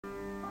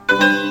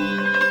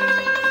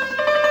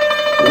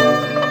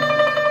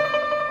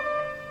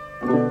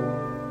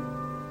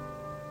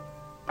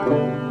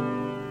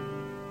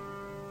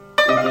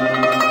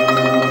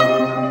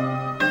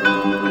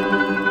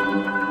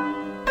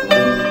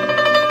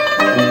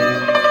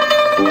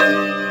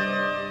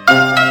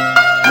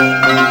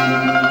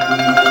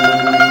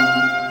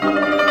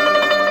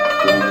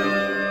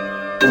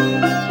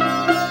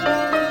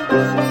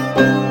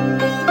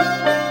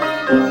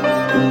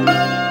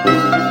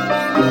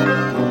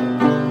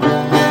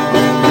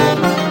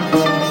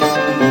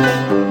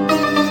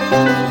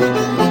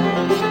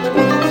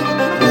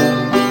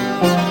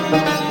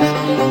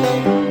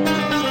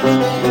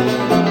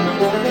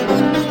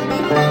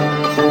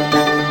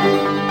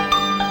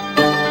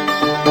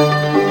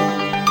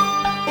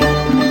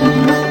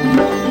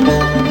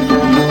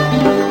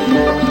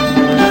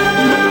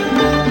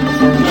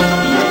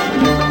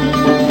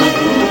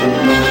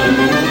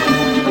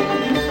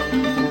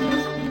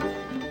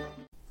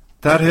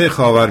طرح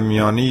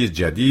خاورمیانه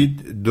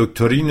جدید،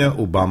 دکترین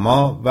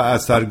اوباما و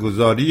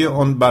اثرگذاری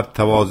آن بر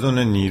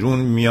توازن نیرو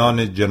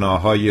میان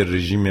جناح‌های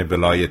رژیم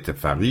ولایت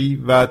فقیه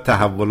و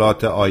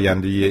تحولات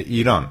آینده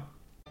ایران.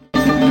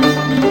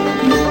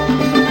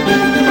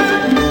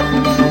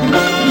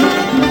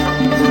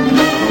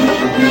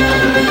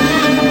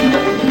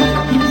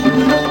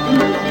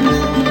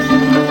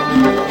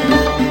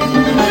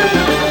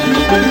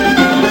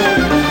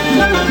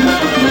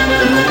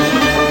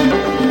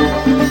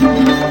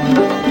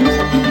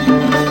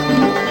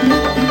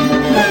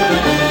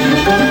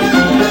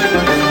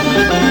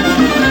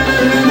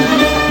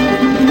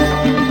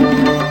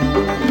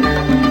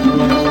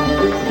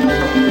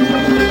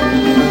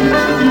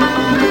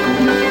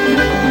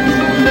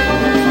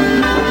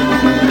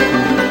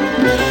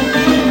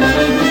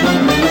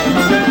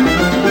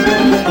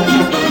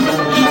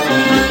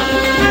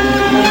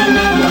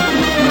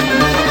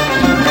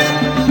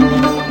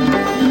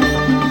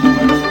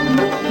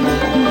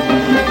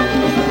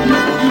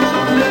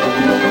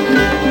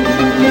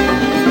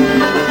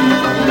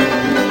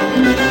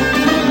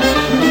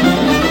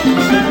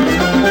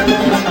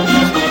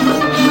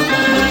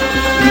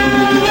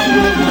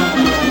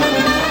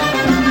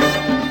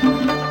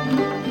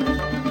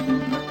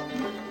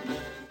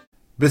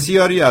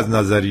 بسیاری از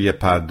نظریه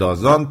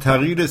پردازان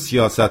تغییر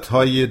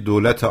سیاست‌های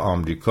دولت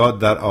آمریکا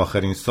در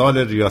آخرین سال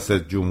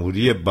ریاست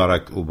جمهوری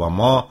باراک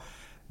اوباما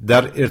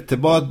در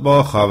ارتباط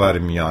با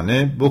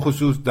خاورمیانه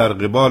بخصوص در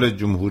قبال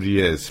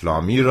جمهوری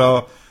اسلامی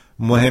را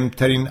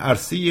مهمترین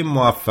عرصه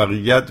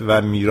موفقیت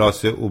و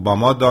میراث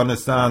اوباما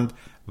دانستند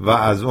و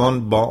از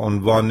آن با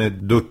عنوان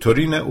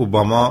دکترین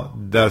اوباما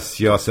در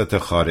سیاست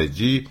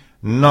خارجی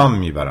نام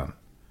میبرند.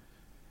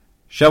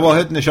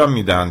 شواهد نشان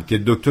می‌دهند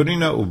که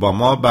دکترین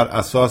اوباما بر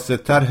اساس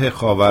طرح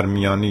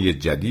خاورمیانه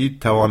جدید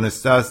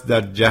توانسته است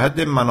در جهت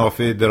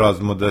منافع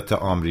درازمدت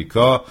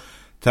آمریکا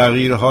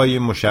تغییرهای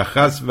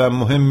مشخص و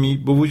مهمی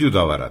به وجود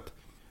آورد.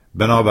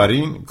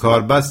 بنابراین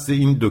کاربست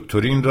این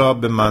دکترین را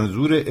به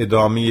منظور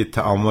ادامه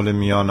تعامل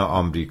میان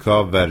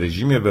آمریکا و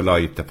رژیم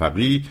ولایت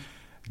فقیه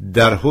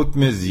در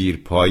حکم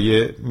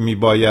زیرپایه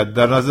میباید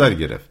در نظر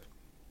گرفت.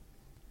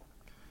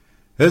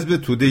 حزب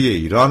توده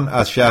ایران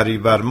از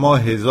شهریور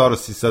ماه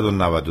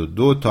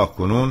 1392 تا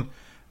کنون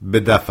به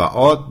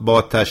دفعات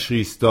با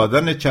تشخیص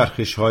دادن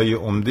چرخش‌های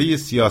عمده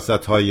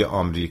سیاست‌های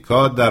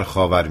آمریکا در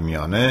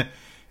خاورمیانه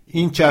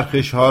این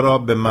چرخش‌ها را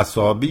به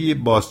مثابه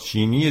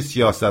بازچینی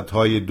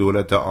سیاست‌های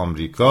دولت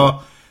آمریکا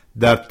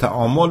در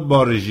تعامل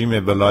با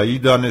رژیم ولایی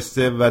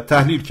دانسته و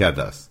تحلیل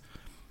کرده است.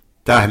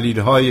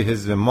 تحلیل‌های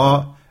حزب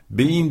ما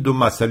به این دو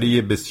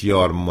مسئله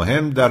بسیار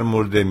مهم در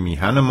مورد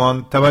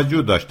میهنمان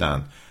توجه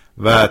داشتند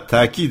و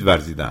تأکید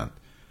ورزیدند.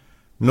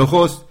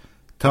 نخست،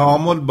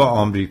 تعامل با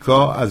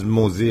آمریکا از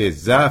موضع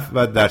ضعف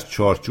و در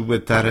چارچوب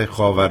طرح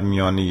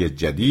خاورمیانه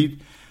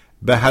جدید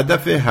به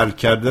هدف حل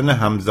کردن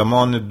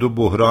همزمان دو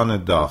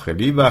بحران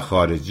داخلی و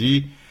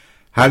خارجی،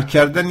 حل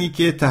کردنی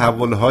که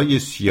تحولهای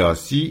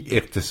سیاسی،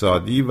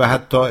 اقتصادی و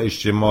حتی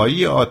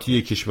اجتماعی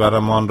آتی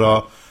کشورمان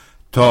را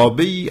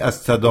تابعی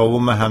از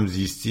تداوم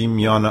همزیستی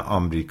میان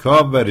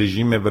آمریکا و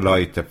رژیم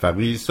ولایت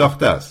فقیه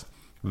ساخته است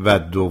و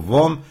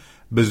دوم،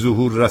 به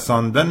ظهور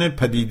رساندن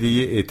پدیده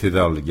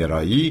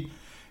اعتدالگرایی،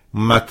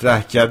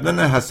 مطرح کردن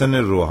حسن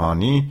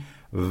روحانی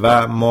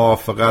و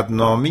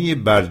موافقتنامه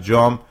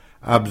برجام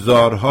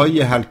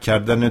ابزارهای حل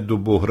کردن دو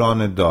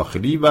بحران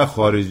داخلی و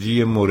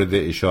خارجی مورد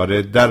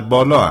اشاره در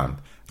بالا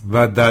اند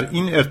و در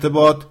این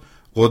ارتباط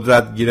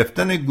قدرت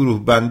گرفتن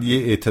گروه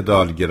بندی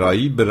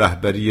اعتدالگرایی به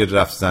رهبری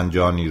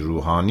رفسنجانی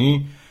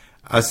روحانی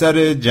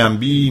اثر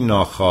جنبی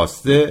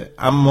ناخواسته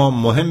اما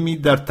مهمی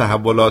در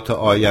تحولات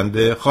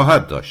آینده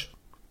خواهد داشت.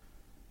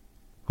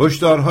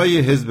 هشدارهای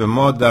حزب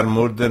ما در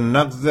مورد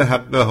نقض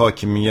حق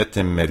حاکمیت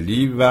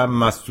ملی و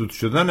مسدود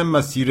شدن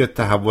مسیر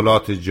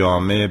تحولات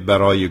جامعه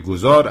برای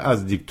گذار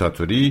از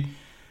دیکتاتوری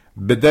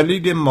به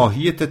دلیل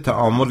ماهیت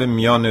تعامل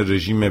میان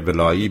رژیم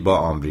ولایی با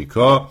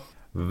آمریکا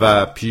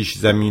و پیش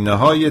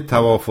زمینه‌های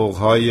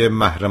توافق‌های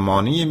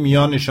محرمانه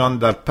میانشان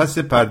در پس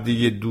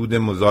پرده دود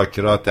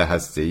مذاکرات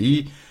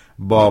هسته‌ای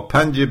با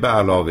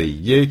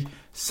 5+1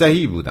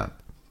 صحیح بودند.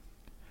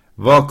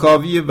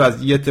 واکاوی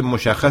وضعیت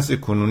مشخص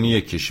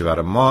کنونی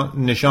کشور ما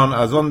نشان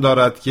از آن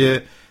دارد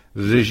که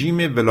رژیم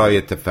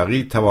ولایت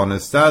فقیه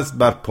توانسته است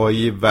بر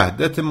پایه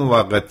وحدت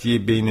موقتی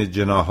بین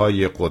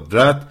جناح‌های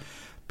قدرت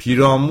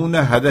پیرامون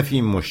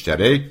هدفی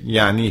مشترک،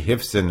 یعنی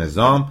حفظ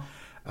نظام،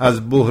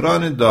 از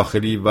بحران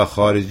داخلی و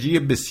خارجی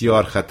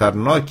بسیار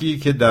خطرناکی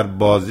که در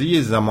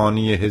بازی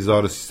زمانی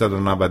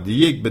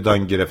 1391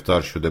 بدان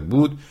گرفتار شده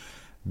بود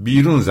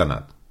بیرون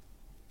زند.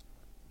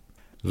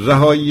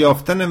 رهایی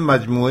یافتن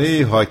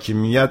مجموعه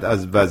حاکمیت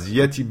از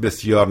وضعیتی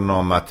بسیار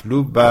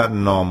نامطلوب و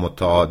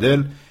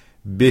نامتعادل،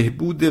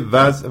 بهبود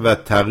وضع و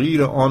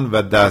تغییر آن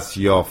و دست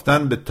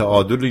یافتن به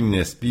تعادل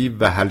نسبی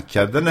و حل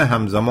کردن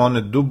همزمان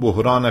دو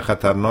بحران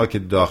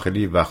خطرناک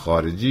داخلی و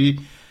خارجی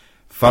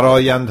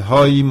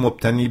فرایندهایی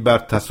مبتنی بر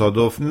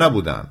تصادف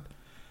نبودند.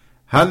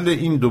 حل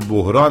این دو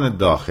بحران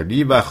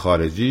داخلی و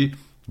خارجی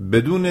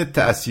بدون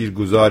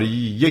تأثیرگذاری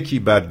یکی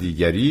بر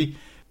دیگری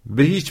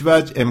به هیچ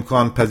وجه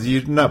امکان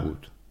پذیر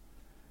نبود،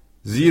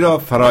 زیرا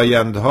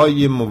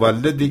فرایندهای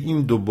مولد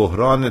این دو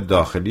بحران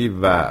داخلی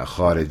و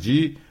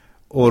خارجی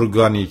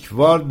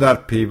ارگانیکوار در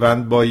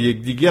پیوند با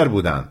یکدیگر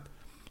بودند.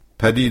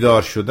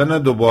 پدیدار شدن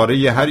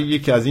دوباره هر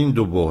یک از این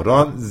دو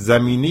بحران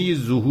زمینه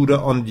ظهور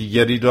آن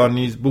دیگری را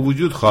نیز به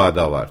وجود خواهد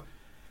آورد.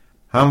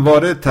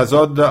 همواره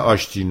تضاد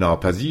آشتی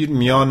ناپذیر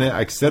میان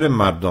اکثر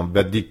مردم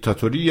و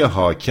دیکتاتوری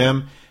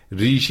حاکم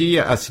ریشه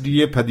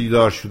اصلی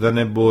پدیدار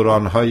شدن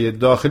بحران‌های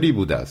داخلی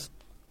بوده است.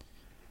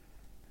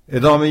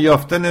 ادامه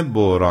یافتن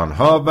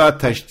بحران‌ها و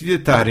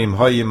تشدید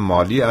تحریم‌های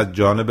مالی از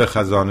جانب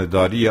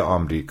خزانه‌داری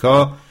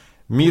آمریکا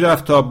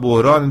میرفت تا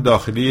بحران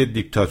داخلی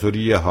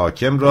دیکتاتوری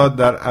حاکم را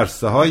در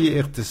عرصه‌های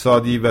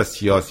اقتصادی و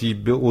سیاسی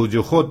به اوج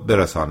خود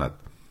برساند،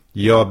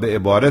 یا به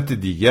عبارت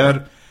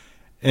دیگر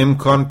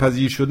امکان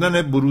پذیر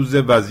شدن بروز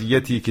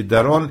وضعیتی که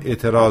در آن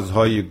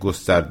اعتراضهای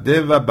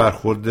گسترده و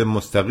برخورد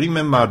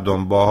مستقیم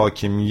مردم با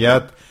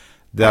حاکمیت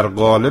در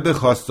قالب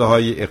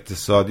خواسته‌های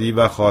اقتصادی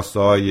و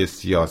خواسته‌های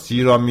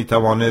سیاسی را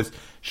میتوانست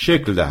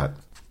شکل دهد.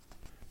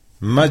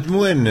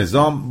 مجموع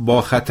نظام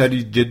با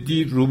خطری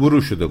جدی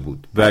روبرو شده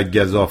بود و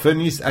گزافه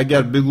نیست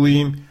اگر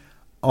بگوییم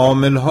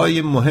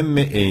عامل‌های مهم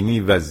عینی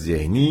و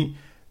ذهنی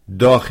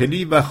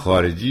داخلی و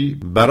خارجی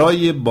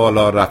برای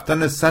بالا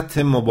رفتن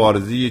سطح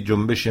مبارزه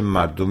جنبش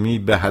مردمی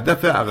به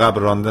هدف عقب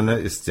راندن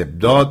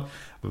استبداد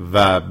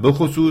و به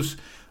خصوص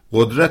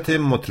قدرت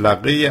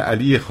مطلقه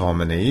علی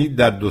خامنه‌ای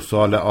در 2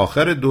 سال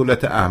آخر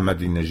دولت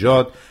احمدی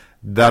نژاد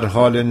در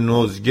حال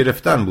نوز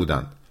گرفتن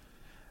بودند.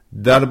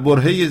 در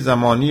برهه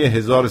زمانی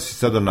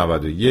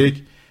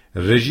 1391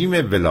 رژیم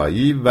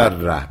ولایی و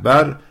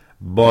رهبر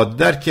با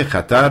درک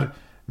خطر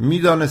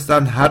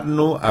می‌دانستند هر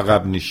نوع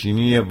عقب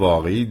نشینی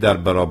واقعی در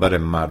برابر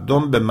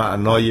مردم به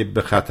معنای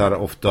به خطر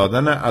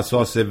افتادن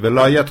اساس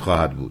ولایت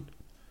خواهد بود.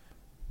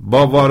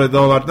 با وارد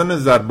آوردن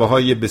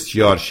ضربه‌های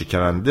بسیار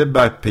شکننده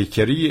بر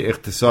پیکری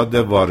اقتصاد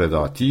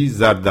وارداتی،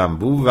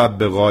 زردنبو و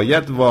به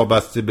غایت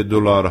وابسته به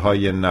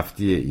دلارهای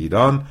نفتی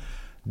ایران،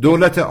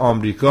 دولت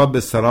آمریکا به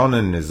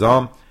سران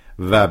نظام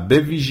و به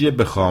ویژه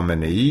به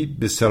خامنه‌ای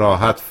به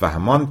صراحت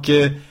فهماند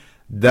که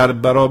در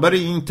برابر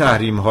این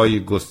تحریم‌های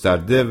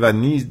گسترده و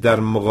نیز در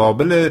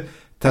مقابل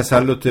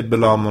تسلط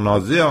بلا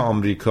منازع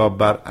آمریکا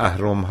بر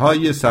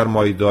اهرم‌های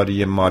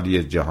سرمایه‌داری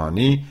مالی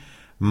جهانی،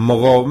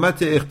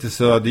 مقاومت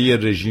اقتصادی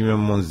رژیم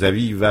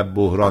منزوی و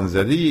بحران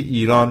زده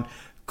ایران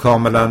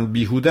کاملا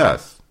بیهوده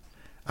است.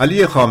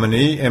 علی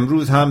خامنه‌ای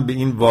امروز هم به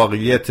این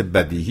واقعیت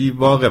بدیهی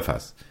واقف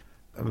است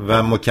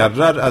و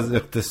مکرر از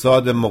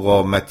اقتصاد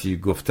مقاومتی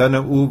گفتن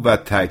او و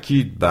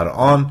تأکید بر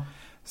آن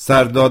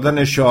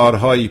سردادن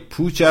شعارهای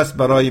پوچ است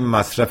برای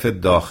مصرف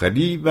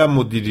داخلی و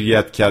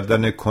مدیریت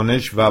کردن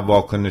کنش و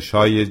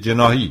واکنش‌های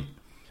جناحی.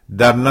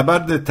 در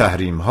نبرد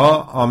تحریم‌ها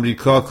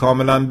آمریکا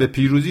کاملا به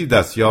پیروزی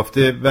دست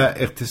یافته و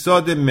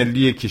اقتصاد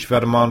ملی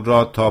کشورمان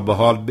را تا به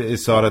حال به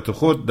اسارت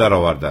خود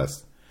درآورده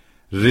است.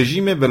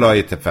 رژیم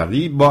ولایت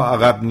فقیه با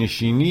عقب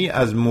نشینی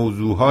از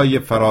موضوعهای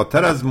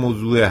فراتر از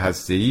موضوع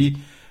هسته‌ای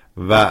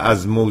و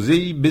از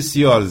موضعی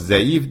بسیار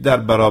ضعیف در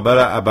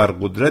برابر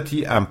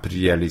ابرقدرتی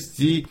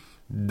امپریالیستی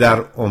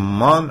در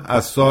عمان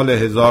از سال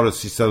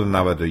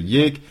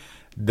 1391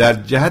 در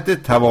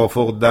جهت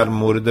توافق در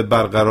مورد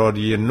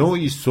برقراری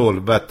نوعی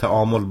صلح و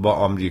تعامل با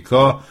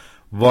آمریکا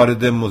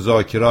وارد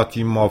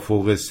مذاکراتی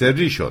مافوق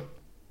سری شد.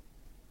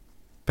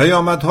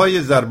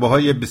 پیامدهای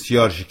ضربه‌های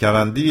بسیار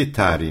شکننده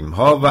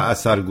تحریم‌ها و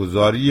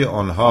اثرگذاری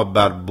آنها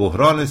بر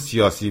بحران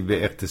سیاسی و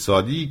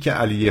اقتصادی که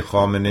علی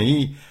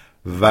خامنه‌ای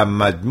و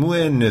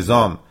مجموع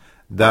نظام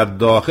در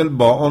داخل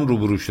با آن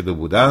روبرو شده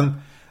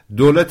بودند،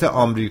 دولت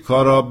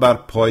آمریکا را بر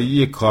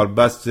پایه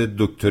کاربست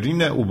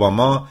دکترین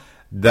اوباما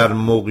در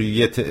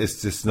موقعیت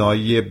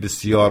استثنایی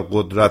بسیار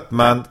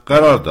قدرتمند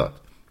قرار داد.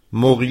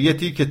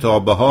 موقعیتی که تا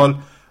به حال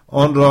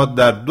آن را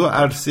در 2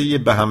 عرصه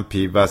به هم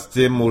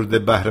پیوسته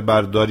مورد بهره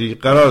برداری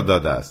قرار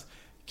داده است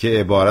که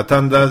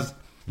عبارتند از: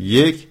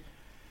 1.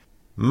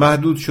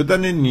 محدود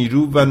شدن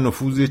نیرو و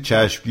نفوذ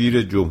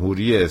چشمگیر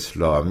جمهوری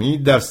اسلامی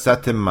در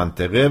سطح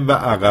منطقه و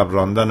عقب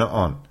راندن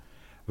آن،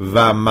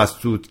 و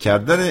مسدود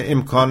کردن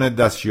امکان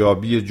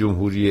دستیابی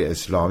جمهوری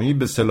اسلامی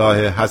به سلاح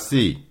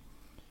هسته‌ای.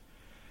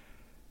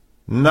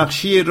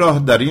 نقشه راه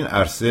در این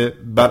عرصه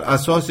بر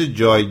اساس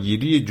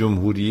جایگیری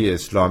جمهوری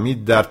اسلامی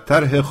در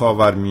طرح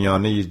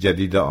خاورمیانه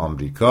جدید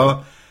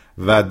آمریکا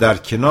و در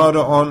کنار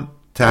آن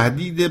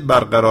تهدید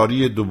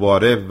برقراری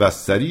دوباره و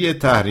سریع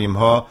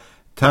تحریم‌ها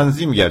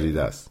تنظیم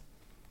گردیده است.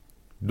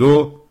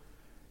 2.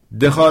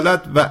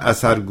 دخالت و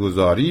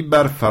اثرگذاری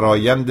بر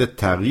فرایند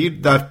تغییر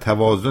در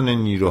توازن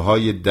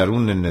نیروهای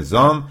درون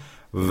نظام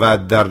و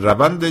در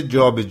روند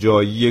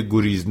جابجایی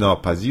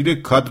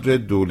گریزناپذیر کادر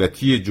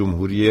دولتی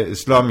جمهوری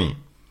اسلامی.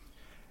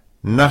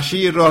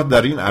 نقشه راه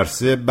در این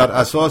عرصه بر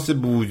اساس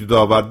به وجود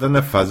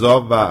آوردن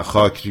فضا و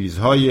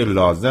خاکریزهای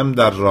لازم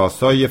در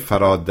راستای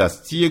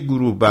فرادستی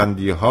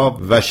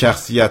گروه‌بندی‌ها و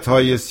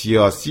شخصیت‌های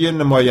سیاسی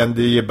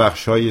نماینده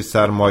بخش‌های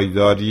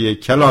سرمایه‌داری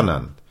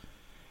کلانند،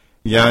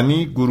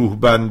 یعنی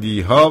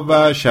گروه‌بندی‌ها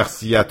و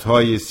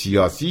شخصیت‌های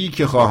سیاسی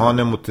که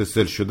خواهان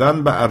متصل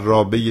شدن به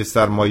عرابه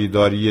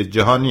سرمایه‌داری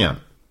جهانی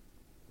اند.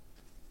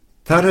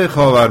 طرح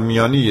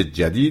خاورمیانه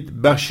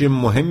جدید بخش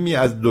مهمی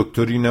از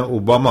دکترین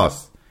اوباما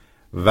است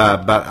و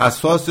بر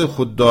اساس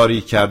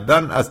خودداری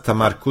کردن از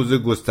تمرکز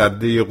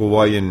گسترده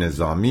قوای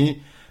نظامی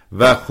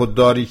و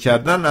خودداری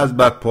کردن از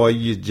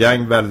برپایی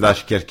جنگ و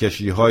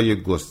لشکرکشی‌های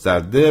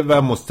گسترده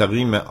و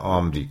مستقیم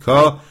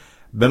آمریکا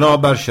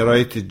بنابر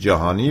شرایط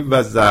جهانی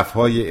و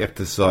ضعف‌های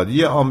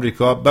اقتصادی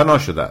آمریکا بنا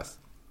شده است.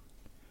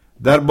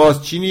 در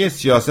بازچینی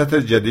سیاست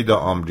جدید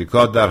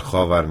آمریکا در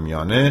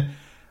خاورمیانه،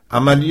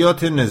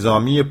 عملیات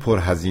نظامی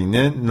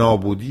پرهزینه،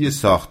 نابودی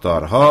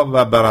ساختارها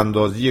و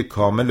براندازی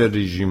کامل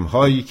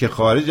رژیم‌هایی که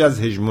خارج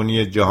از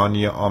هژمونی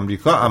جهانی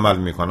آمریکا عمل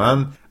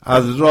می‌کنند،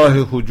 از راه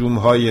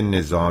هجوم‌های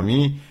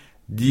نظامی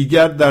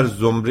دیگر در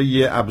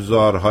زمره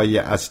ابزارهای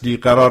اصلی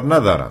قرار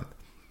ندارند.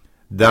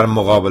 در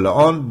مقابل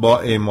آن با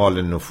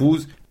اعمال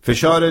نفوذ،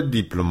 فشار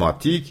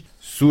دیپلماتیک،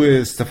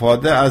 سوء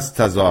استفاده از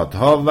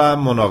تضادها و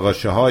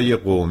مناقشه‌های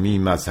قومی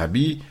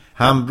مذهبی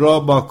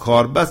همراه با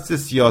کاربست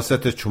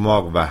سیاست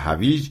چماق و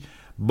هویج،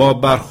 با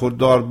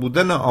برخوردار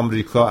بودن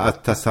آمریکا از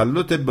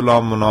تسلط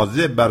بلا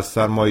منازع بر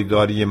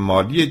سرمایه‌داری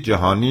مالی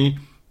جهانی،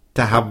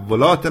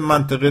 تحولات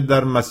منطقه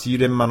در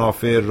مسیر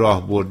منافع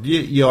راهبردی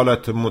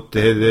ایالات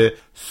متحده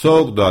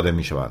سوق داده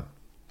می‌شوند.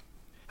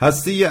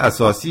 هسته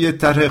اساسی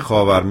طرح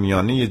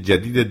خاورمیانه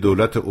جدید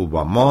دولت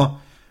اوباما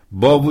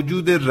با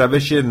وجود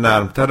روش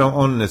نرمتر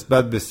آن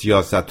نسبت به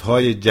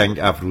سیاست‌های جنگ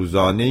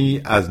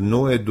افروزانه‌ای از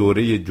نوع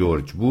دوره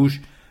جورج بوش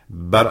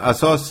بر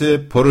اساس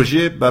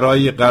پروژه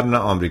برای قرن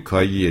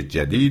آمریکایی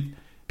جدید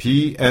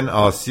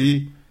PNRC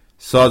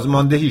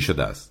سازماندهی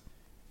شده است.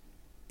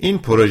 این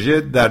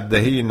پروژه در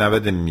دهه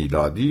 90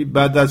 میلادی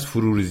بعد از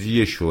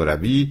فروریزی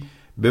شوروی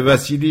به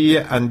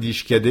وسیله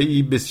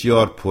اندیشکده‌ای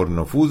بسیار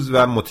پرنفوذ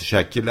و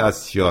متشکل از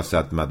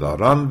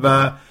سیاستمداران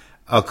و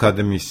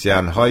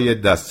اکادمیسیان‌های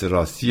دست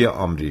راستی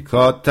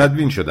آمریکا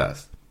تدوین شده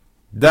است.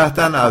 10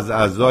 تن از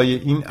اعضای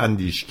این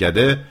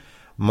اندیشکده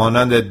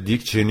مانند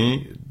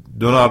دکترین،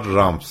 دونالد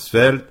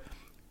رامسفلد،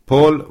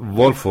 پول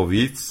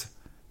وولفوویتس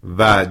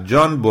و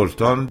جان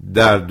بولتون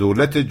در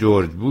دولت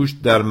جورج بوش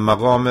در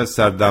مقام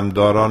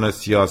سردمداران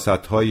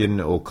سیاست‌های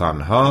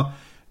نئوکان‌ها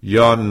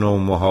یا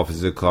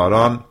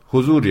نومحافظه‌کاران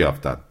حضور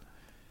یافتند.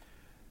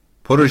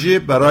 پروژه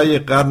برای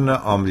قرن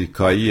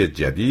آمریکایی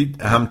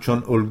جدید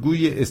همچون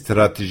الگوی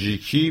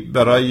استراتژیکی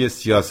برای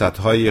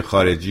سیاست‌های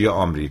خارجی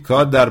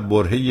آمریکا در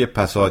برهه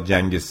پسا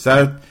جنگ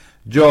سرد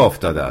جا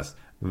افتاده است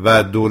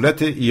و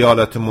دولت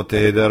ایالات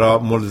متحده را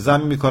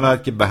ملزم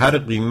می‌کند که به هر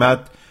قیمت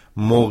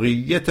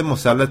موقعیت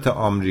مسلط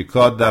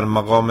آمریکا در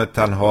مقام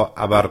تنها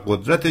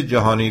ابرقدرت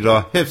جهانی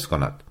را حفظ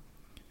کند.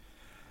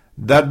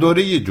 در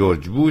دوره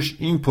جورج بوش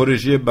این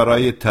پروژه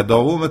برای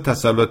تداوم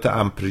تسلط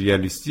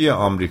امپریالیستی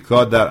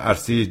آمریکا در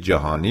عرصه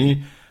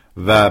جهانی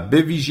و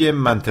به ویژه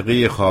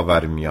منطقه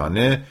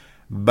خاورمیانه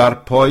بر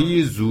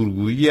پایه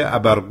زورگویی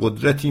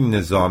ابرقدرتی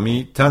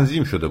نظامی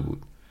تنظیم شده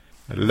بود.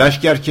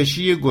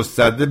 لشکرکشی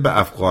گسترده به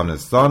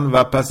افغانستان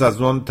و پس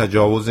از آن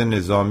تجاوز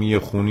نظامی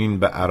خونین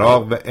به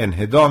عراق و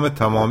انهدام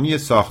تمامی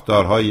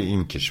ساختارهای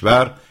این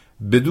کشور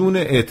بدون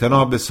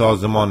اعتنا به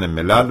سازمان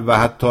ملل و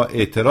حتی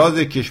اعتراض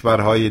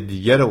کشورهای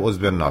دیگر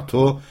عضو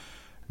ناتو،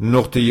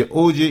 نقطه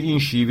اوج این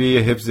شیوه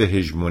حفظ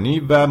هژمونی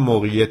و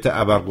موقعیت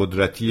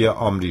ابرقدرتی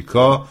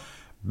آمریکا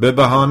به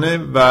بهانه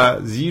و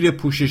زیر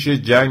پوشش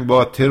جنگ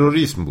با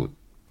تروریسم بود.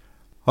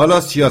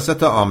 حالا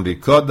سیاست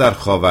آمریکا در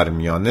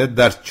خاورمیانه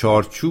در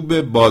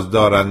چارچوب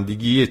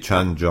بازدارندگی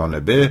چند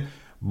جانبه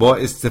با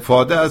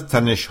استفاده از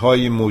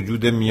تنش‌های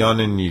موجود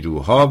میان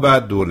نیروها و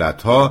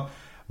دولت‌ها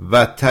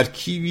و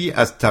ترکیبی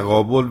از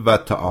تقابل و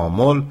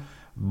تعامل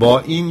با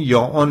این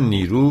یا آن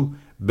نیرو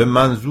به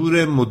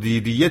منظور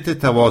مدیریت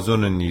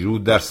توازن نیرو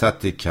در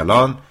سطح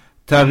کلان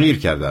تغییر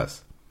کرده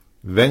است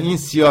و این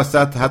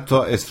سیاست حتی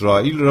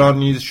اسرائیل را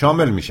نیز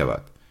شامل می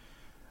شود.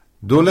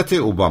 دولت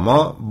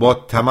اوباما با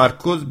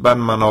تمرکز بر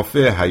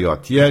منافع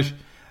حیاتیش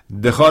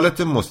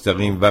دخالت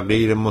مستقیم و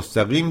غیر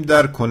مستقیم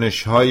در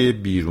کنش‌های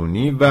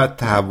بیرونی و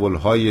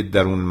تحول‌های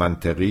درون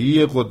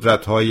منطقه‌ای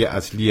قدرت‌های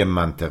اصلی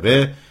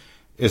منطقه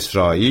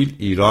اسرائیل،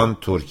 ایران،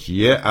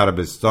 ترکیه،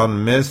 عربستان،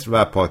 مصر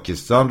و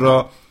پاکستان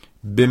را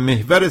به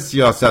محور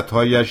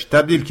سیاست‌هایش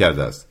تبدیل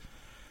کرده است.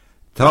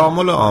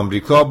 تعامل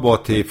آمریکا با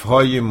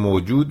طیف‌های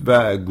موجود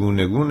و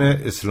گوناگون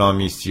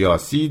اسلامی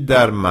سیاسی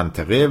در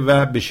منطقه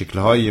و به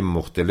شکل‌های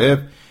مختلف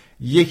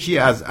یکی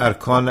از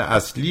ارکان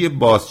اصلی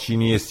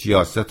بازچینی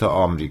سیاست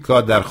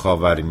آمریکا در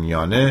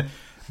خاورمیانه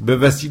به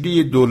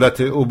وسیله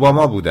دولت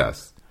اوباما بوده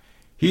است.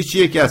 هیچ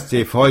یک از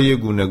طیف‌های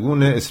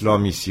گوناگون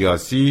اسلامی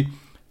سیاسی،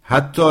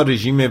 حتی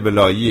رژیم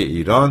ولایی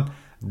ایران،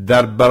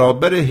 در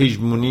برابر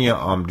هژمونی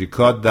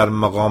آمریکا در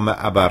مقام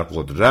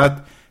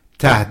ابرقدرت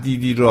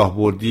تهدیدی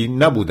راهبردی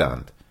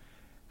نبودند.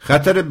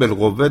 خطر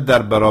بالقوه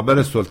در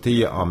برابر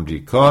سلطه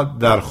آمریکا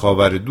در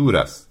خاور دور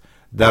است،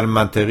 در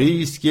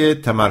منطقه‌ای است که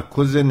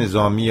تمرکز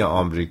نظامی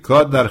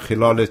آمریکا در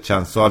خلال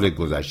چند سال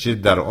گذشته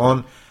در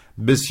آن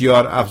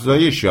بسیار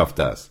افزایش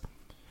یافته است.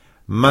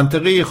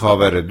 منطقه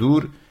خاور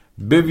دور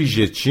به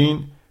ویژه چین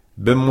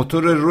به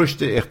موتور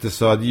رشد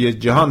اقتصادی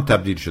جهان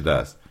تبدیل شده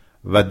است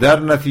و در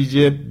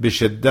نتیجه به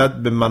شدت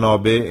به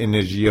منابع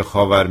انرژی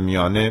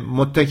خاورمیانه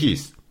متکی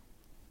است.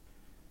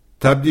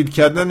 تبدیل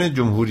کردن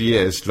جمهوری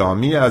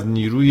اسلامی از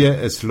نیروی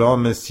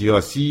اسلام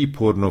سیاسی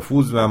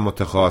پرنفوذ و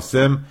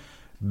متخاصم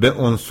به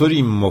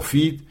عنصری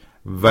مفید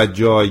و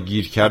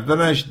جایگیر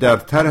کردنش در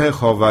طرح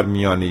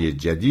خاورمیانه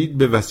جدید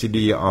به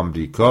وسیله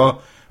آمریکا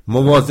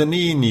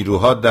موازنه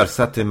نیروها در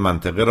سطح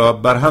منطقه را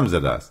برهم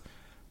زده است.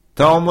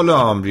 تعامل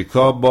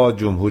آمریکا با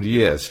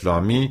جمهوری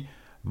اسلامی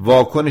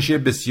واکنش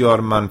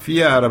بسیار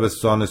منفی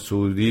عربستان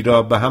سعودی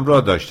را به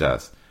همراه داشته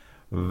است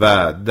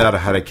و در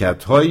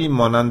حرکت‌هایی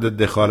مانند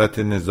دخالت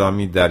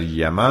نظامی در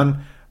یمن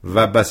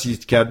و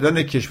بسیج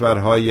کردن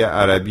کشورهای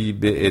عربی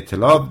به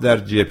ائتلاف در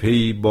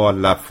جبهه‌ای با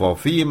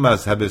لفافه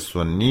مذهب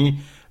سنی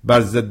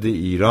بر ضد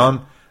ایران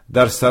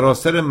در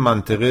سراسر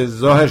منطقه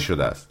ظاهر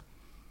شده است.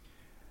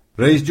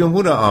 رئیس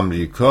جمهور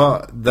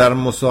آمریکا در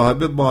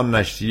مصاحبه با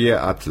نشریه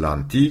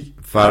اتلانتیک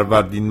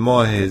فروردین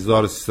ماه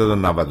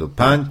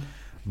 1395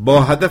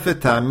 با هدف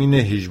تأمین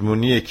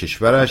هژمونی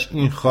کشورش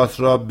این خواست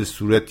را به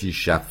صورتی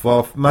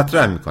شفاف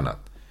مطرح می‌کند.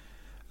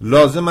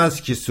 لازم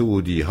است که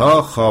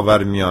سعودی‌ها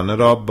خاورمیانه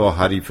را با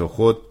حریف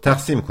خود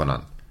تقسیم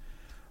کنند.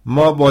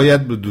 ما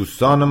باید به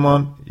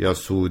دوستانمان یا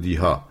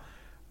سعودی‌ها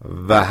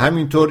و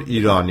همینطور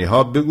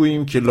ایرانی‌ها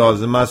بگوییم که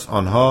لازم است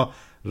آنها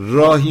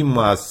راهی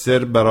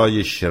مؤثر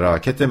برای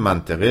شراکت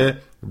منطقه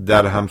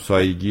در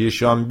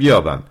همسایگیشان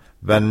بیابند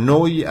و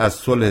نوعی از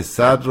صلح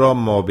صدر را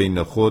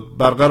مابین خود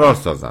برقرار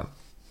سازند.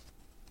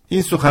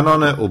 این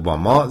سخنان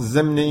اوباما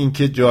ضمن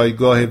اینکه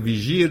جایگاه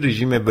ویژه‌ای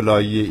رژیم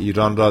ولایی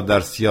ایران را در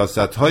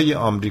سیاست‌های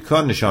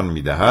آمریکا نشان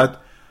می‌دهد،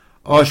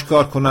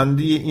 آشکار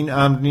کننده این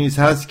امر نیز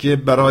هست که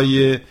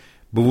برای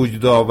به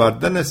وجود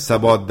آوردن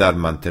ثبات در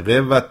منطقه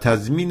و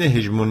تضمین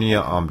هژمونی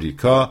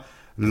آمریکا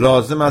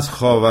لازم است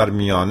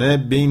خاورمیانه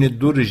بین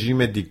دو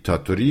رژیم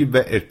دیکتاتوری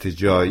و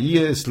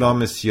ارتجاعی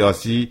اسلام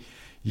سیاسی،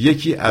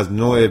 یکی از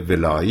نوع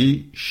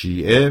ولایی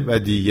شیعه و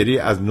دیگری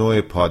از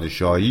نوع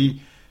پادشاهی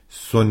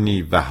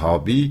سنی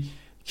وهابی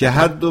که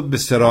هر دو به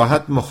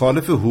صراحت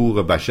مخالف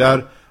حقوق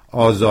بشر،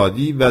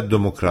 آزادی و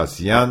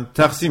دموکراسی‌اند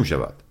تقسیم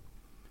شود.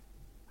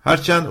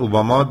 هرچند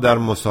اوباما در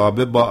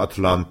مصاحبه با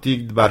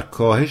اتلانتیک بر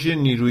کاهش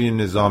نیروی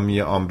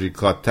نظامی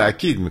آمریکا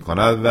تأکید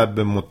می‌کند و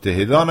به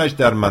متحدانش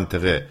در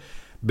منطقه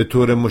به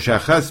طور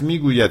مشخص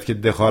می‌گوید که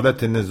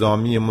دخالت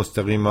نظامی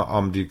مستقیم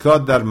آمریکا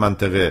در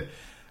منطقه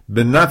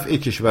به نفع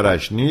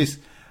کشورش نیست،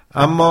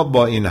 اما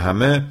با این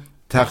همه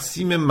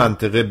تقسیم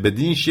منطقه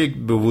بدین شکل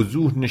به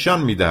وضوح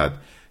نشان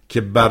می‌دهد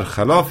که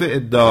برخلاف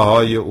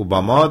ادعاهای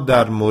اوباما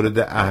در مورد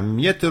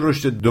اهمیت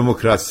رشد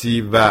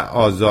دموکراسی و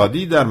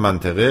آزادی در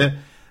منطقه،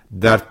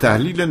 در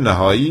تحلیل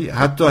نهایی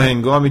حتی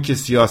هنگامی که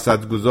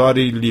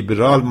سیاستگذاری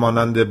لیبرال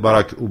مانند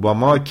باراک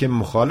اوباما که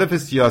مخالف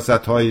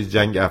سیاست‌های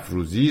جنگ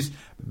افروزی است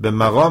به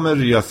مقام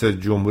ریاست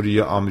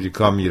جمهوری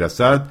آمریکا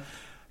میرسد،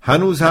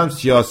 هنوز هم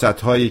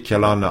سیاست‌های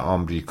کلان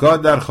آمریکا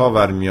در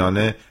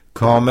خاورمیانه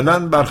کاملا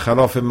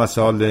برخلاف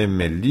مصالح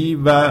ملی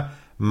و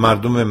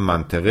مردم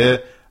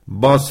منطقه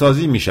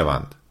بازسازی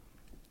می‌شوند.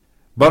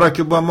 باراک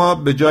اوباما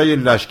به جای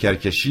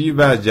لشکرکشی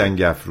و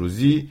جنگ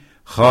افروزی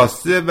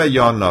خواسته و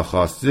یا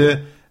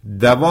ناخواسته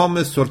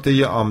دوام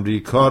سلطه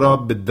آمریکا را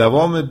به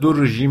دوام دو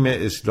رژیم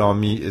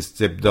اسلامی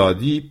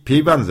استبدادی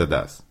پیوند زده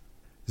است.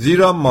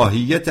 زیرا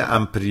ماهیت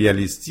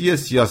امپریالیستی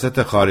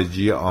سیاست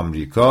خارجی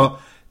آمریکا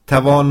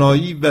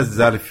توانایی و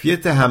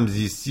ظرفیت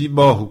همزیستی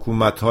با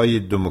حکومت‌های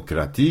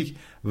دموکراتیک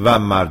و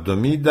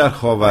مردمی در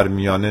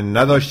خاورمیانه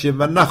نداشته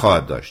و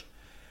نخواهد داشت.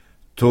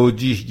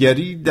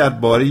 توجیهگری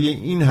درباره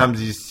این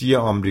همزیستی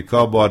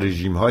آمریکا با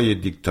رژیم‌های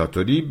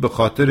دیکتاتوری به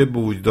خاطر به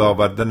وجود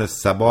آوردن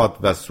ثبات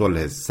و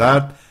صلح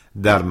سرد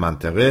در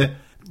منطقه،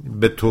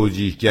 به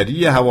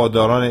توجیهگری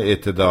هواداران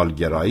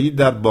اعتدالگرایی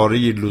درباره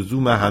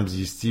لزوم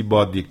همزیستی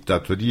با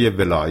دیکتاتوری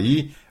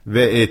ولایی و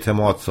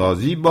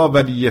اعتمادسازی با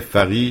ولی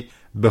فقیه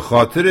به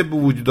خاطر به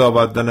وجود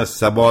آوردن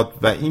ثبات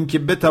و اینکه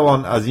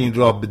بتوان از این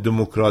راه به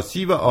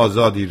دموکراسی و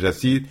آزادی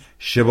رسید،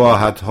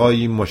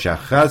 شباهت‌هایی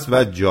مشخص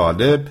و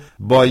جالب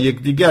با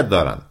یکدیگر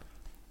دارند.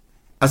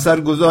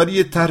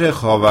 اثرگذاری طرح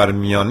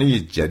خاورمیانه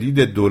جدید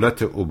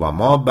دولت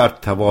اوباما بر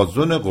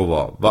توازن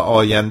قوا و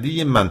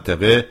آینده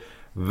منطقه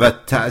و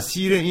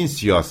تأثیر این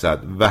سیاست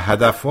و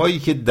هدفهایی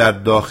که در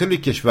داخل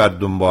کشور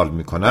دنبال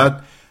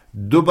می‌کند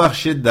دو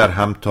بخش در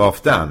هم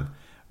تافته‌اند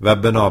و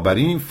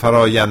بنابراین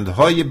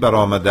فرایندهای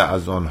برآمده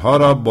از آنها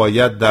را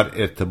باید در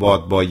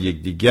ارتباط با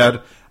یکدیگر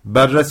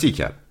بررسی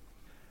کرد.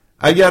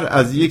 اگر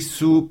از یک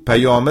سو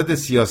پیامد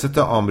سیاست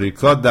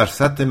آمریکا در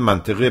سطح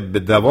منطقه به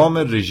دوام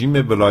رژیم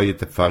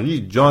ولایت فقیه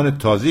جان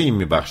تازه‌ای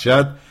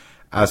می‌بخشد،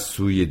 از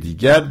سوی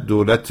دیگر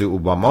دولت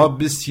اوباما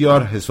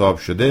بسیار حساب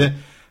شده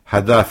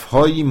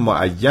هدف‌های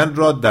معین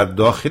را در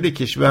داخل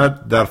کشور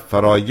در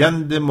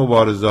فرایند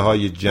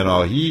مبارزه‌های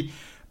جناحی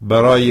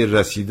برای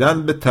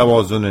رسیدن به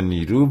توازن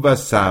نیرو و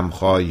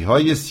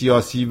سهم‌خواهی‌های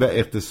سیاسی و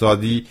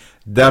اقتصادی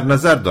در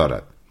نظر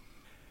دارد.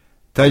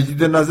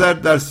 تجدید نظر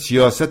در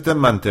سیاست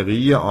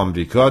منطقی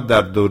آمریکا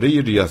در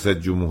دوره ریاست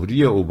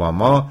جمهوری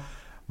اوباما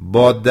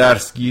با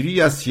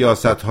درسگیری از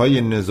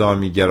سیاست‌های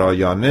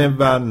نظامی‌گرایانه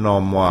و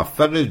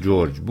ناموفق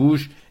جورج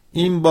بوش،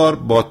 این بار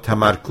با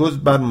تمرکز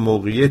بر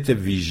موقعیت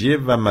ویژه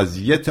و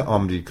مزیت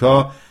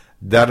آمریکا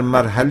در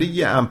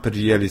مرحله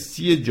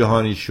امپریالیستی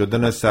جهانی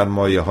شدن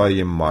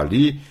سرمایه‌های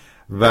مالی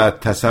و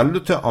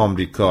تسلط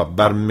آمریکا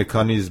بر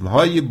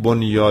مکانیزم‌های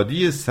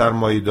بنیادی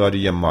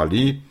سرمایه‌داری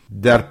مالی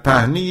در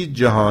پهنه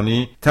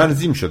جهانی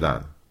تنظیم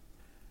شدند.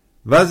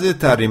 وضع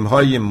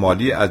تحریم‌های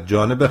مالی از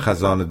جانب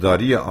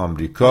خزانه‌داری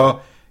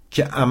آمریکا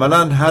که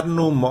عملاً هر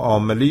نوع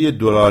معامله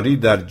دلاری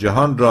در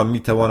جهان را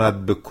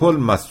می‌تواند به کل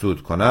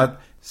مسدود کند،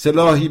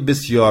 سلاحی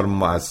بسیار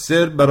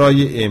مؤثر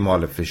برای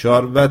اعمال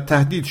فشار و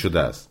تهدید شده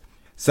است.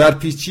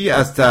 سرپیچی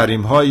از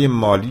تحریم‌های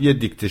مالی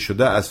دیکته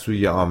شده از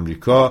سوی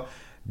آمریکا،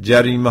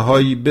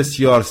 جریمه‌های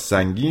بسیار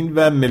سنگین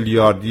و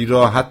میلیاردی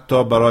را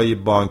حتی برای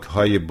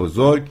بانک‌های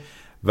بزرگ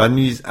و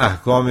نیز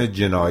احکام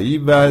جنایی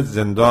و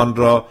زندان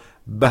را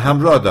به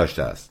همراه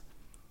داشته است.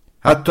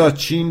 حتی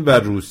چین و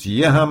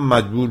روسیه هم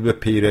مجبور به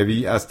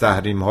پیروی از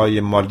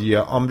تحریم‌های مالی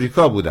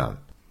آمریکا بودند.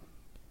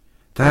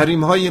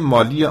 تحریم‌های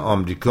مالی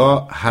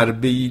آمریکا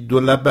حربه‌ای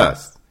دولبه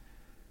است.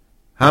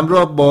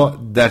 همراه با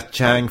در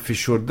چنگ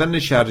فشردن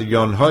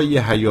شریان‌های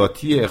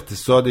حیاتی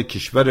اقتصاد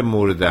کشور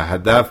مورد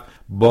هدف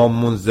با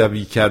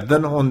منزوی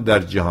کردن آن در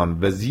جهان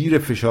و زیر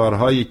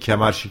فشارهای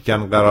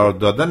کمرشکن قرار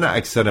دادن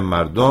اکثر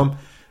مردم،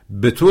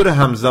 به طور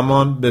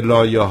همزمان به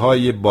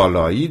لایه‌های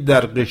بالایی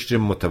در قشر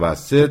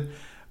متوسط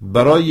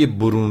برای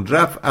برون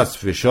رفت از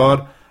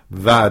فشار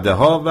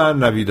وعده‌ها و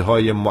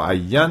نویدهای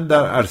معین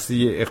در عرصه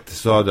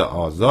اقتصاد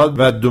آزاد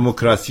و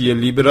دموکراسی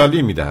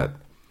لیبرالی می‌دهد.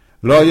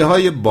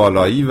 لایه‌های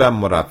بالایی و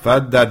مرفه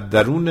در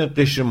درون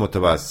قشر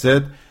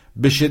متوسط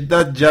به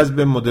شدت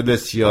جذب مدل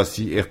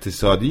سیاسی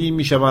اقتصادی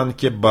می‌شوند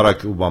که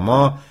باراک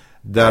اوباما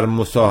در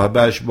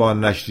مصاحبه‌اش با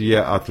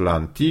نشریه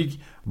آتلانتیک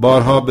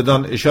بارها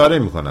بدان اشاره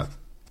می‌کند.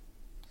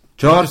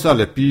 4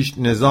 سال پیش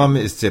نظام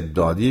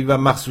استبدادی و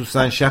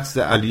مخصوصاً شخص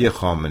علی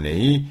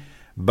خامنه‌ای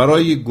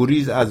برای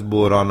گریز از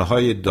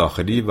بحران‌های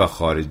داخلی و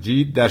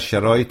خارجی در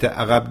شرایط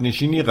عقب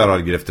نشینی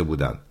قرار گرفته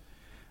بودند.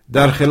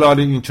 در خلال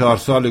این 4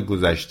 سال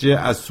گذشته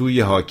از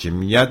سوی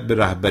حاکمیت به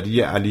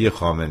رهبری علی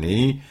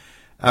خامنه‌ای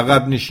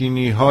عقب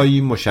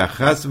نشینی‌های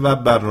مشخص و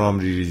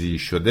برنامه‌ریزی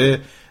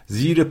شده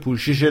زیر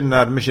پوشش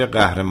نرمش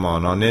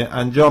قهرمانانه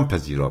انجام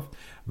پذیرفت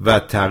و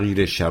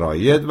تغییر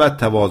شرایط و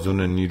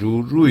توازن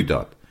نیرو روی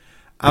داد،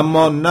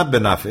 اما نه به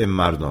نفع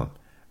مردم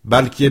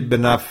بلکه به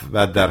نفع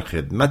و در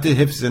خدمت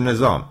حفظ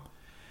نظام.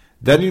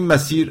 در این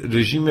مسیر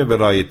رژیم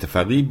ولایت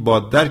فقیه با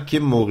درک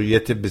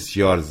موقعیت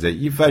بسیار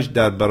ضعیفش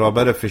در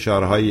برابر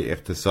فشارهای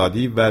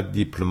اقتصادی و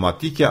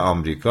دیپلماتیک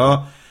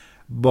آمریکا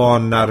با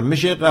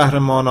نرمش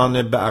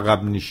قهرمانانه به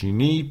عقب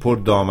نشینی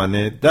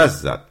پردامنه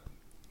دست زد.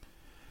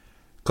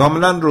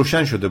 کاملا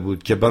روشن شده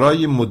بود که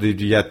برای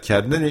مدیریت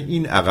کردن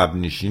این عقب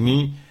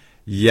نشینی،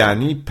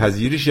 یعنی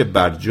پذیرش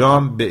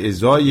برجام به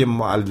ازای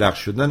معلق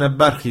شدن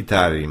برخی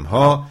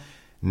تحریم‌ها،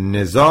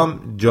 نظام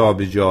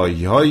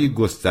جابجایی‌های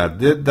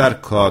گسترده در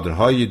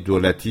کادرهای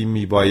دولتی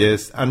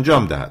میبایست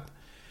انجام دهد.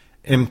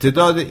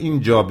 امتداد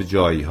این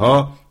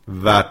جابجایی‌ها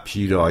و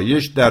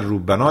پیرایش در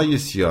روبنای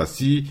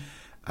سیاسی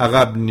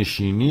عقب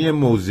نشینی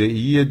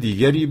موضعی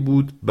دیگری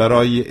بود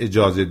برای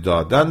اجازه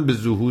دادن به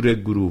ظهور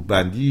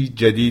گروهبندی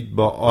جدید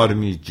با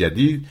آرمی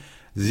جدید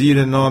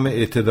زیر نام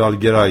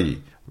اعتدالگرایی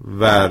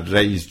و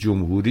رئیس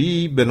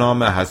جمهوری به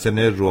نام حسن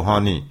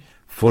روحانی،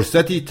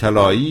 فرصتی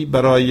طلایی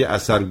برای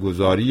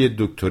اثرگذاری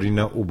دکترین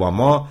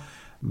اوباما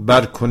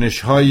بر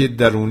کنش‌های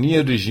درونی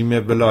رژیم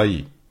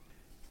ولایی،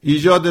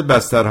 ایجاد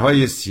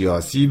بسترهای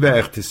سیاسی و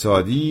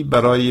اقتصادی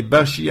برای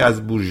بخشی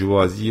از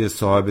بورژوازی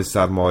صاحب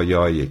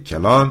سرمایه‌های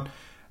کلان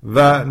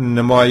و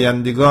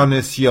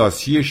نمایندگان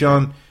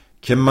سیاسیشان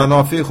که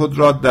منافع خود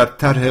را در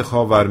طرح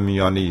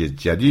خاورمیانه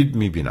جدید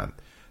می‌بینند،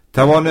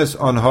 توانست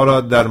آنها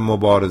را در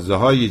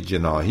مبارزه‌های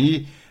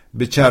جناحی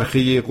به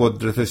چرخه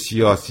قدرت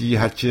سیاسی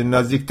هرچه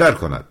نزدیکتر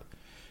کند.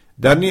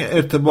 در این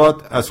ارتباط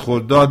از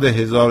خرداد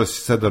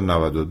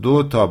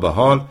 1392 تا به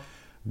حال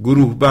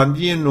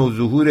گروهبندی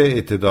نوظهور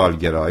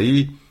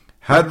اعتدالگرایی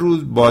هر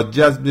روز با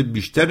جذب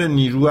بیشتر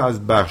نیرو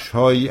از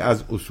بخش‌هایی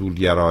از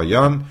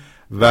اصولگرایان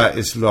و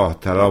اصلاح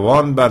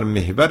طلبان بر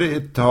محور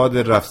اتحاد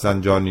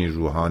رفسنجانی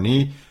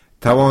روحانی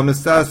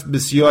توانسته است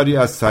بسیاری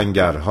از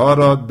سنگرها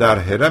را در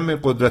حرم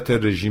قدرت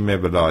رژیم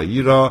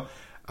ولایی را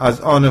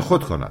از آن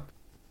خود کند.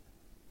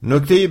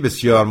 نکته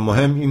بسیار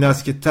مهم این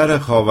است که طرح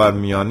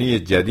خاورمیانه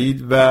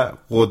جدید و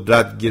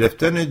قدرت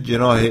گرفتن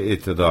جناح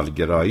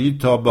اعتدالگرایی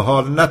تا به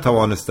حال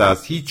نتوانسته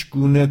است هیچ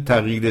گونه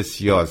تغییر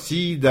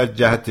سیاسی در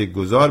جهت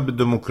گذار به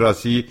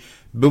دموکراسی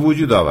به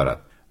وجود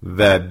آورد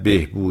و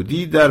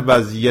بهبودی در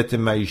وضعیت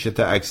معیشت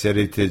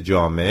اکثریت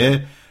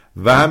جامعه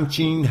و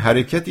همچنین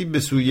حرکتی به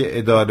سوی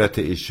عدالت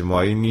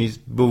اجتماعی نیز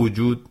به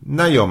وجود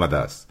نیامده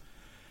است.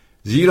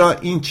 زیرا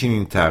این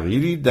چنین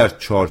تغییری در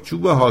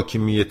چارچوب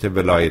حاکمیت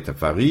ولایت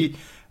فقیه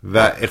و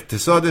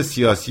اقتصاد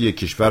سیاسی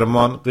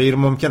کشورمان غیر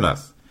ممکن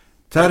است.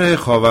 طرح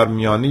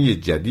خاورمیانه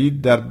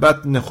جدید در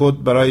بطن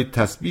خود برای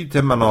تثبیت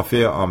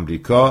منافع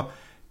آمریکا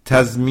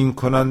تضمین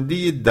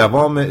کننده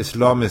دوام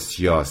اسلام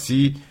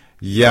سیاسی،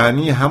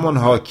 یعنی همان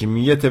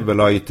حاکمیت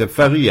ولایت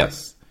فقیه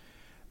است.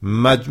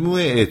 مجموع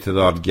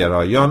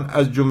اعتدالگرایان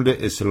از جمله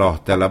اصلاح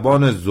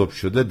طلبان ذوب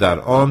شده در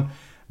آن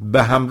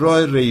به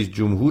همراه رئیس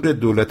جمهور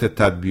دولت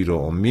تدبیر و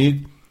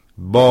امید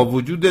با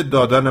وجود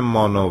دادن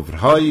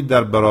مانورهایی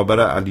در برابر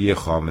علی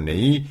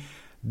خامنه‌ای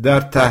در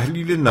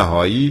تحلیل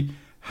نهایی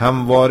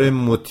همواره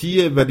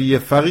مطیع ولی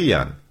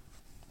فقیه‌اند.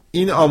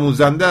 این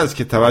آموزنده است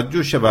که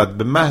توجه شود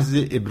به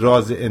محض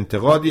ابراز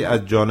انتقادی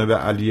از جانب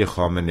علی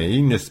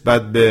خامنه‌ای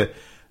نسبت به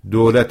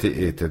دولت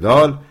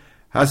اعتدال،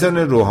 حسن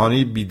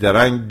روحانی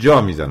بیدرنگ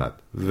جا میزند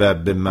و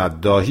به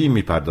مداحی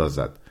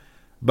میپردازد.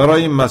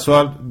 برای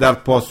مثال در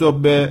پاسخ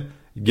به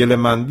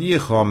گله‌مندی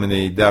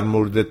خامنه‌ای در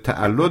مورد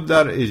تألق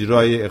در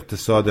اجرای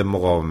اقتصاد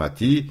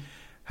مقاومتی،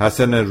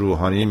 حسن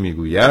روحانی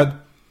میگوید: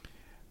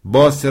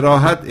 با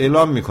صراحت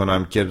اعلام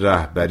میکنم که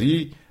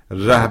رهبری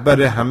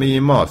رهبر همه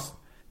ماست،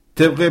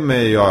 طبق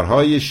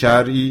معیارهای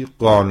شرعی،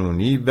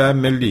 قانونی و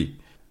ملی.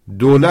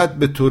 دولت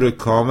به طور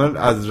کامل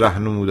از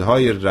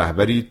راهنمودهای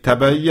رهبری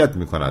تبعیت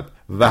میکند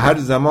و هر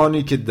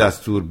زمانی که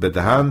دستور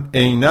بدهند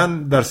عیناً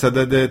در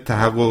صدد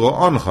تحقق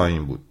آن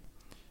خواهیم بود.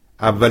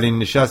 اولین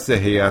نشست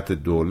هیئت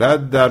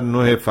دولت در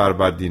 9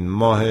 فروردین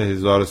ماه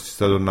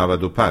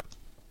 1395.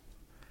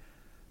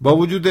 با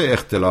وجود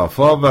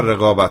اختلافات و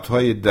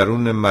رقابت‌های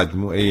درون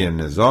مجموعه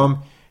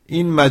نظام،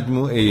 این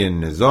مجموعه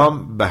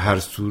نظام به هر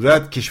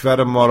صورت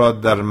کشور ما را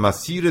در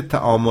مسیر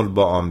تعامل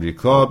با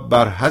آمریکا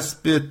بر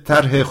حسب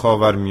طرح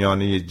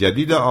خاورمیانه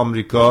جدید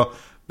آمریکا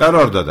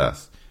قرار داده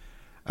است.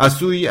 از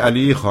سوی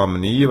علی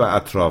خامنه‌ای و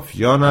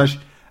اطرافیانش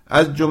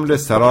از جمله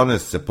سران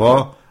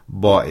سپاه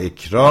با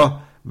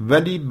اکراه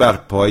ولی بر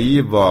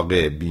پایه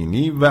واقع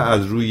بینی و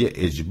از روی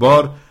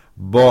اجبار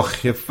با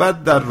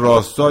خفت در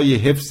راستای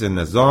حفظ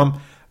نظام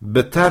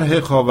به طرح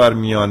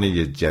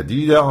خاورمیانه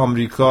جدید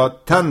آمریکا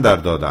تن در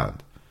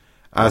دادند.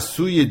 از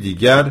سوی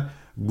دیگر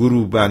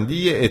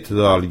گروه‌بندی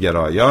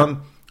اعتدالگرایان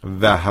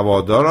و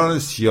هواداران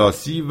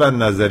سیاسی و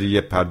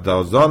نظریه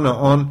پردازان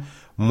آن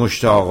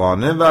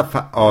مشتاقانه و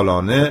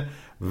فعالانه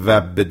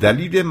و به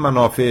دلیل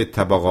منافع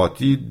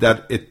طبقاتی در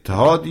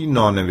اتحادی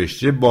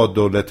نانوشته با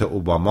دولت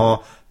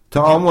اوباما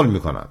تعامل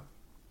می‌کنند.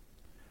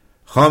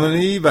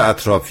 خامنه‌ای و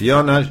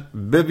اطرافیانش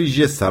به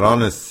ویژه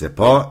سران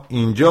سپاه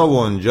اینجا و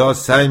آنجا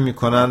سعی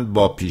می‌کنند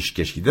با پیش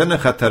کشیدن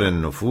خطر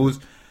نفوذ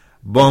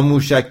با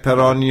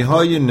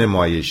موشک‌پرانی‌های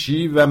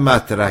نمایشی و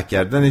مطرح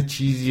کردن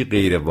چیزی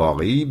غیر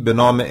واقعی به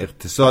نام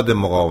اقتصاد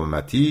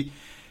مقاومتی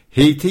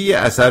هیته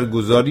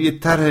اثرگذاری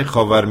طرح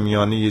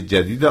خاورمیانه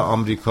جدید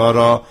آمریکا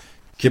را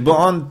که با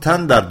آن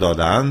تن در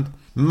دادند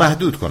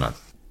محدود کنند.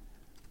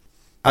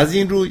 از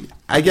این روی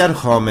اگر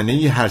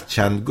خامنه‌ای هر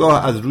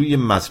چندگاه از روی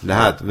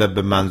مصلحت و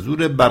به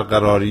منظور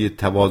برقراری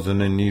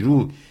توازن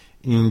نیرو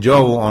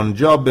اینجا و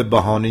آنجا به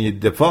بهانه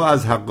دفاع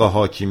از حق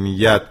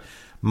حاکمیت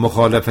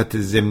مخالفت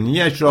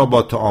ضمنیش را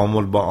با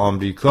تعامل با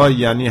آمریکا،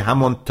 یعنی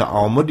همان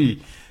تعاملی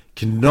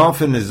که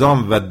ناف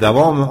نظام و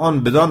دوام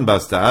آن بدان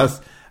بسته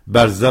است،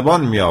 بر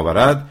زبان می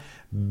آورد،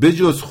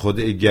 بجز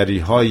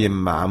خوداگری‌های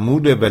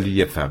معمول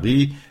ولی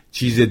فقیه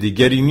چیز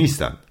دیگری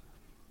نیستند.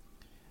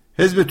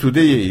 حزب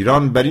توده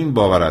ایران بر این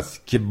باور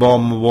است که با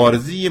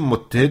مبارزه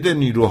متحد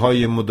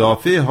نیروهای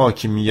مدافع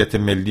حاکمیت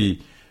ملی،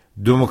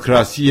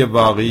 دموکراسی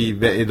واقعی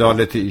و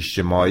عدالت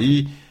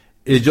اجتماعی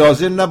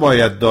اجازه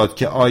نباید داد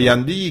که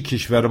آینده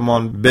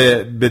کشورمان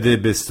به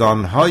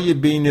بدبستان‌های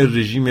بین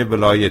رژیم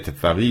ولایت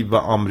فقیه و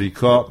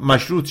آمریکا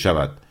مشروط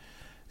شود،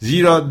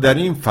 زیرا در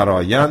این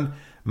فرایند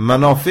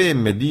منافع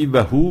ملی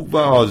و حقوق و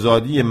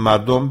آزادی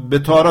مردم به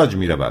تاراج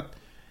می رود.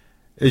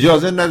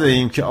 اجازه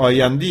ندهیم که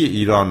آینده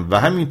ایران و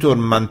همینطور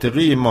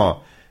منطقه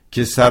ما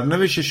که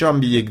سرنوشتشان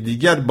به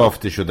یکدیگر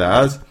بافته شده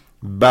است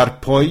بر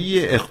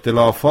پایه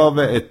اختلافات و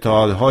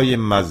اتحادهای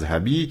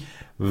مذهبی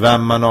و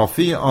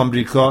منافع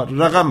آمریکا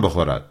رقم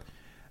بخورد،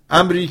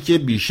 امری که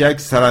بیشک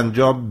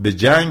سرانجام به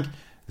جنگ،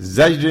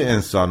 زجر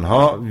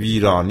انسانها،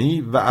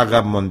 ویرانی و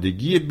عقب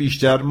ماندگی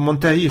بیشتر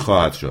منتهی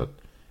خواهد شد.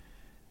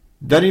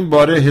 در این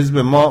باره حزب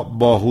ما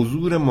با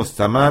حضور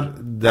مستمر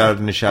در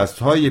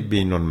نشست‌های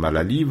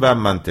بین‌المللی و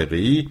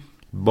منطقه‌ای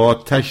با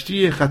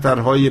تشریح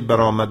خطرهای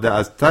برآمده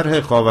از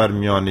طرح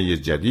خاورمیانه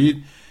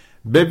جدید،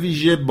 به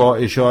ویژه با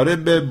اشاره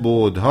به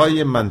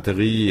بعدهای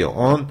منطقی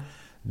آن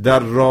در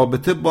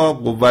رابطه با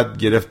قوت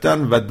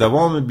گرفتن و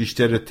دوام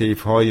بیشتر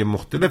طیف‌های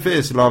مختلف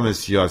اسلام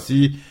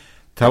سیاسی،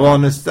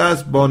 توانسته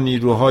است با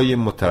نیروهای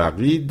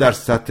مترقی در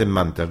سطح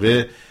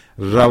منطقه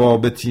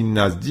روابطی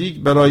نزدیک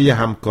برای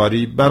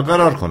همکاری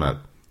برقرار کند.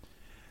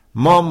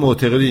 ما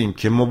معتقدیم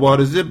که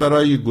مبارزه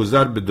برای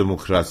گذر به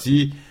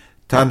دموکراسی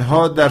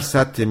تنها در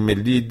سطح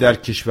ملی در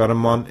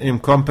کشورمان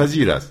امکان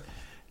پذیر است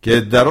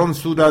که در آن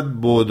صورت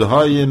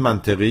بعدهای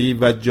منطقی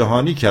و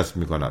جهانی کسب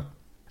می‌کند.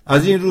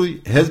 از این روی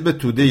حزب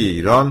توده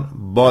ایران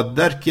با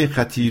درک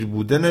خطیر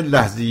بودن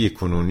لحظه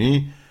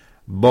کنونی،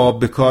 با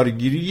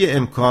بکارگیری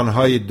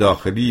امکانهای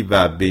داخلی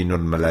و بین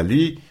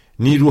المللی،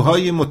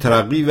 نیروهای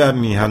مترقی و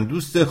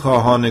میهندوست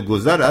خواهان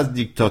گذر از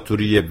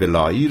دیکتاتوری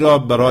ولایی را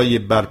برای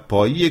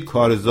برپایی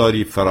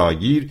کارزاری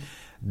فراگیر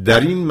در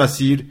این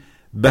مسیر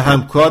به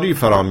همکاری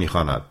فرا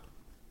می‌خواند.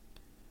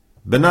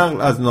 به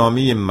نقل از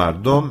نامه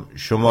مردم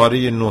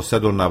شماره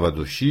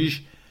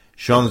 996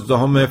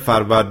 16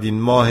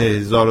 فروردین ماه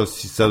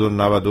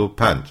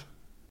 1395